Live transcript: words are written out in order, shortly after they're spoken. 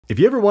If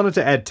you ever wanted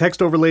to add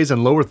text overlays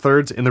and lower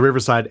thirds in the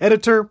Riverside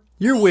editor,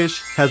 your wish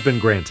has been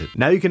granted.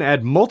 Now you can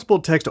add multiple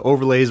text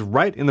overlays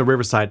right in the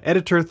Riverside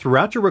editor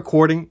throughout your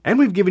recording, and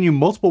we've given you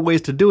multiple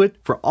ways to do it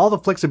for all the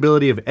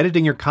flexibility of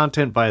editing your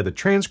content via the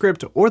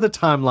transcript or the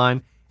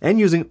timeline, and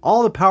using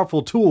all the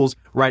powerful tools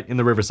right in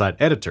the Riverside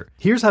editor.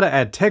 Here's how to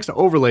add text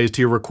overlays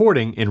to your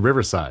recording in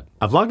Riverside.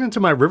 I've logged into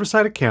my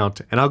Riverside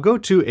account and I'll go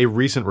to a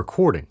recent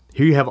recording.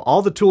 Here you have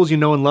all the tools you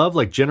know and love,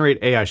 like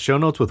generate AI show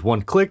notes with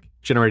one click,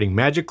 generating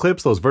magic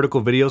clips, those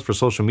vertical videos for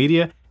social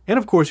media, and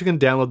of course you can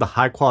download the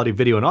high quality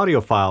video and audio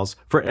files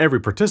for every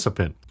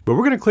participant. But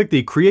we're going to click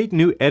the Create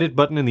New Edit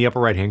button in the upper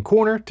right hand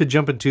corner to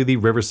jump into the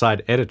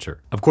Riverside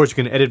editor. Of course you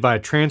can edit via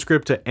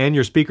transcript, and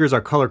your speakers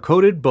are color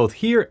coded both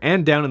here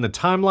and down in the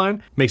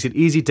timeline. Makes it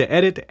easy to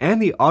edit,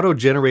 and the auto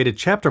generated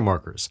chapter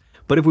markers.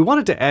 But if we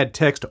wanted to add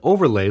text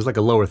overlays like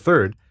a lower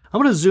third,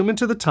 I'm going to zoom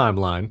into the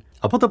timeline.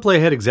 I'll put the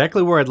playhead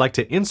exactly where I'd like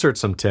to insert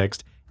some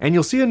text, and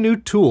you'll see a new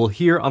tool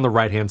here on the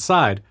right hand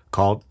side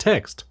called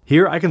Text.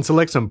 Here I can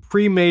select some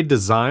pre-made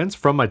designs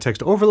from my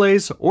text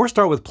overlays, or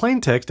start with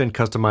plain text and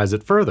customize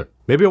it further.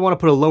 Maybe I want to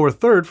put a lower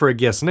third for a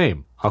guest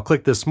name. I'll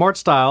click the Smart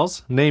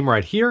Styles name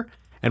right here,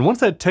 and once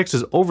that text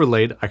is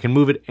overlaid, I can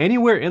move it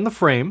anywhere in the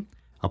frame.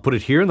 I'll put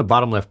it here in the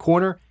bottom left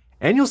corner,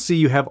 and you'll see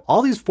you have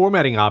all these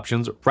formatting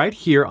options right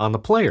here on the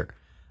player.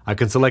 I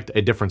can select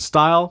a different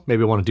style.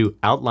 Maybe I want to do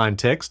outline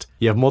text.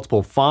 You have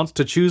multiple fonts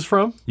to choose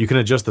from. You can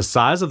adjust the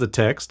size of the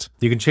text.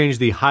 You can change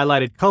the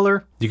highlighted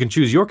color. You can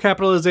choose your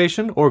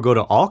capitalization or go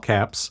to all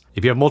caps.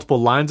 If you have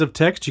multiple lines of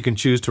text, you can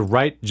choose to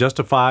write,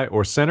 justify,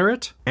 or center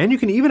it. And you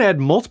can even add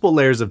multiple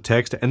layers of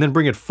text and then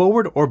bring it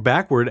forward or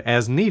backward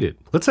as needed.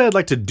 Let's say I'd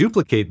like to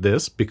duplicate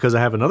this because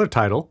I have another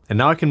title, and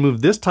now I can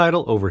move this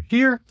title over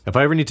here. If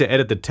I ever need to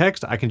edit the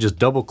text, I can just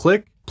double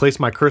click,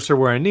 place my cursor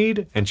where I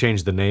need, and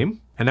change the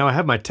name. And now I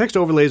have my text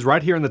overlays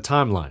right here in the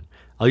timeline.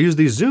 I'll use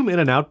these zoom in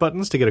and out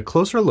buttons to get a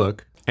closer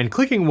look, and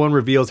clicking one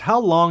reveals how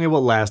long it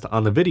will last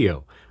on the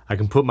video. I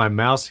can put my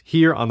mouse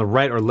here on the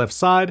right or left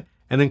side,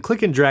 and then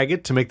click and drag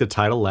it to make the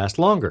title last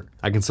longer.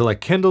 I can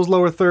select Kendall's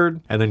lower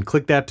third, and then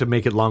click that to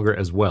make it longer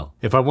as well.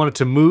 If I wanted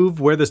to move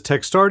where this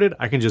text started,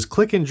 I can just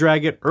click and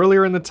drag it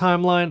earlier in the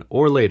timeline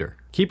or later.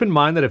 Keep in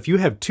mind that if you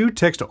have two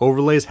text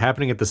overlays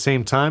happening at the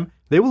same time,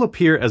 they will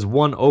appear as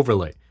one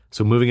overlay.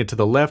 So moving it to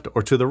the left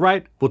or to the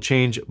right will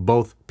change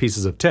both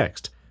pieces of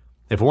text.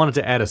 If I wanted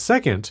to add a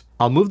second,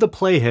 I'll move the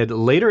playhead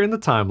later in the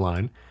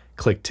timeline,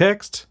 click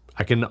text.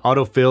 I can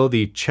autofill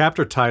the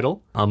chapter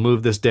title. I'll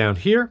move this down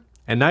here,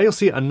 and now you'll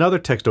see another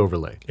text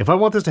overlay. If I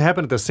want this to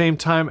happen at the same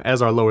time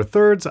as our lower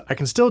thirds, I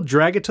can still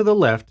drag it to the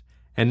left,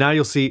 and now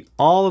you'll see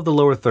all of the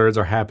lower thirds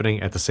are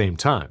happening at the same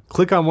time.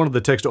 Click on one of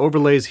the text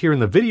overlays here in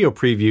the video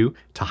preview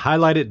to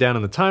highlight it down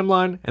in the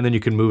timeline, and then you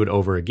can move it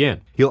over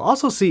again. You'll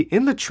also see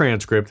in the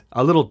transcript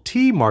a little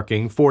T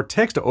marking for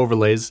text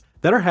overlays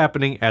that are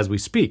happening as we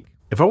speak.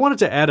 If I wanted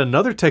to add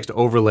another text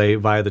overlay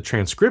via the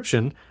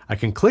transcription, I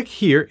can click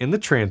here in the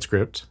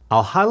transcript.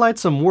 I'll highlight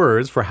some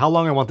words for how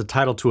long I want the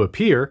title to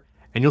appear,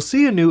 and you'll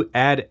see a new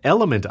Add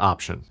Element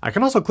option. I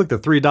can also click the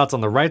three dots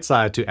on the right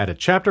side to add a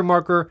chapter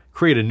marker,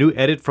 create a new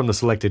edit from the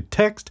selected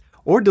text,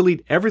 or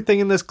delete everything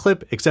in this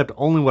clip except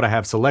only what I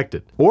have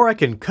selected. Or I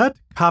can cut,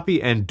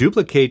 copy, and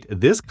duplicate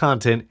this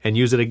content and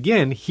use it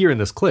again here in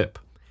this clip.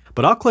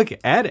 But I'll click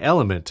Add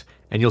Element,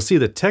 and you'll see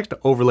the text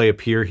overlay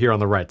appear here on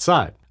the right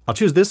side. I'll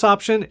choose this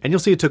option, and you'll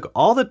see it took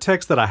all the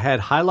text that I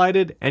had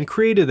highlighted and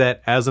created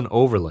that as an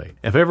overlay.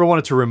 If I ever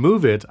wanted to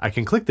remove it, I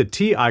can click the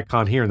T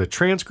icon here in the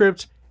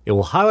transcript. It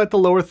will highlight the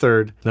lower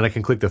third, then I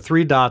can click the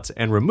three dots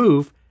and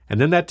remove, and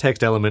then that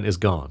text element is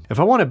gone. If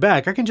I want it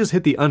back, I can just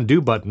hit the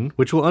undo button,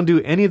 which will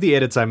undo any of the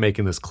edits I make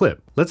in this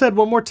clip. Let's add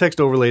one more text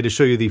overlay to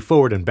show you the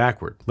forward and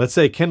backward. Let's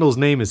say Kendall's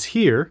name is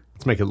here.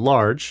 Let's make it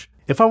large.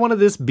 If I wanted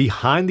this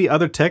behind the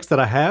other text that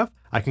I have,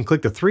 I can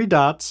click the three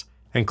dots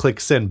and click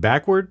send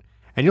backward,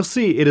 and you'll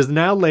see it is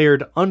now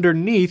layered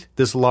underneath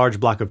this large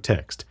block of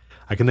text.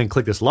 I can then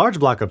click this large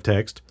block of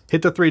text,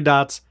 hit the three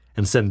dots,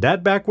 and send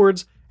that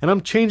backwards, and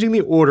I'm changing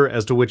the order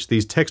as to which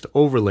these text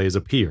overlays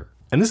appear.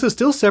 And this is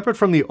still separate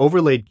from the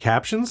overlaid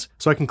captions,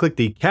 so I can click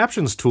the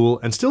captions tool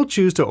and still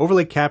choose to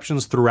overlay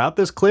captions throughout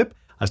this clip.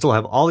 I still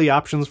have all the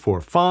options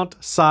for font,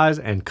 size,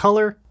 and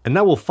color, and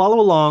that will follow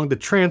along the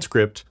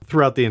transcript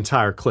throughout the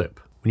entire clip.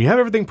 When you have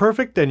everything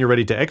perfect and you're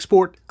ready to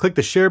export, click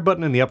the share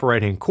button in the upper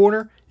right hand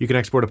corner. You can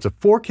export up to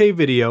 4K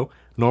video,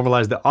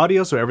 normalize the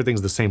audio so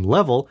everything's the same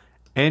level,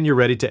 and you're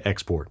ready to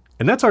export.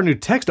 And that's our new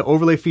text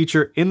overlay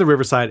feature in the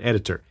Riverside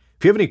editor.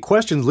 If you have any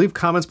questions, leave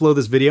comments below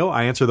this video.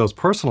 I answer those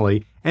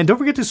personally. And don't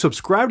forget to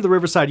subscribe to the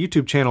Riverside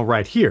YouTube channel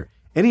right here.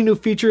 Any new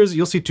features,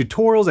 you'll see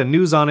tutorials and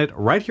news on it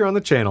right here on the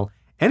channel.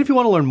 And if you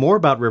want to learn more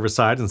about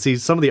Riverside and see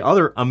some of the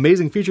other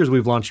amazing features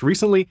we've launched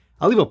recently,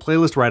 I'll leave a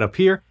playlist right up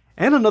here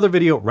and another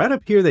video right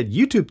up here that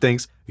YouTube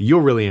thinks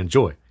you'll really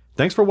enjoy.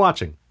 Thanks for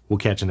watching. We'll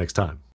catch you next time.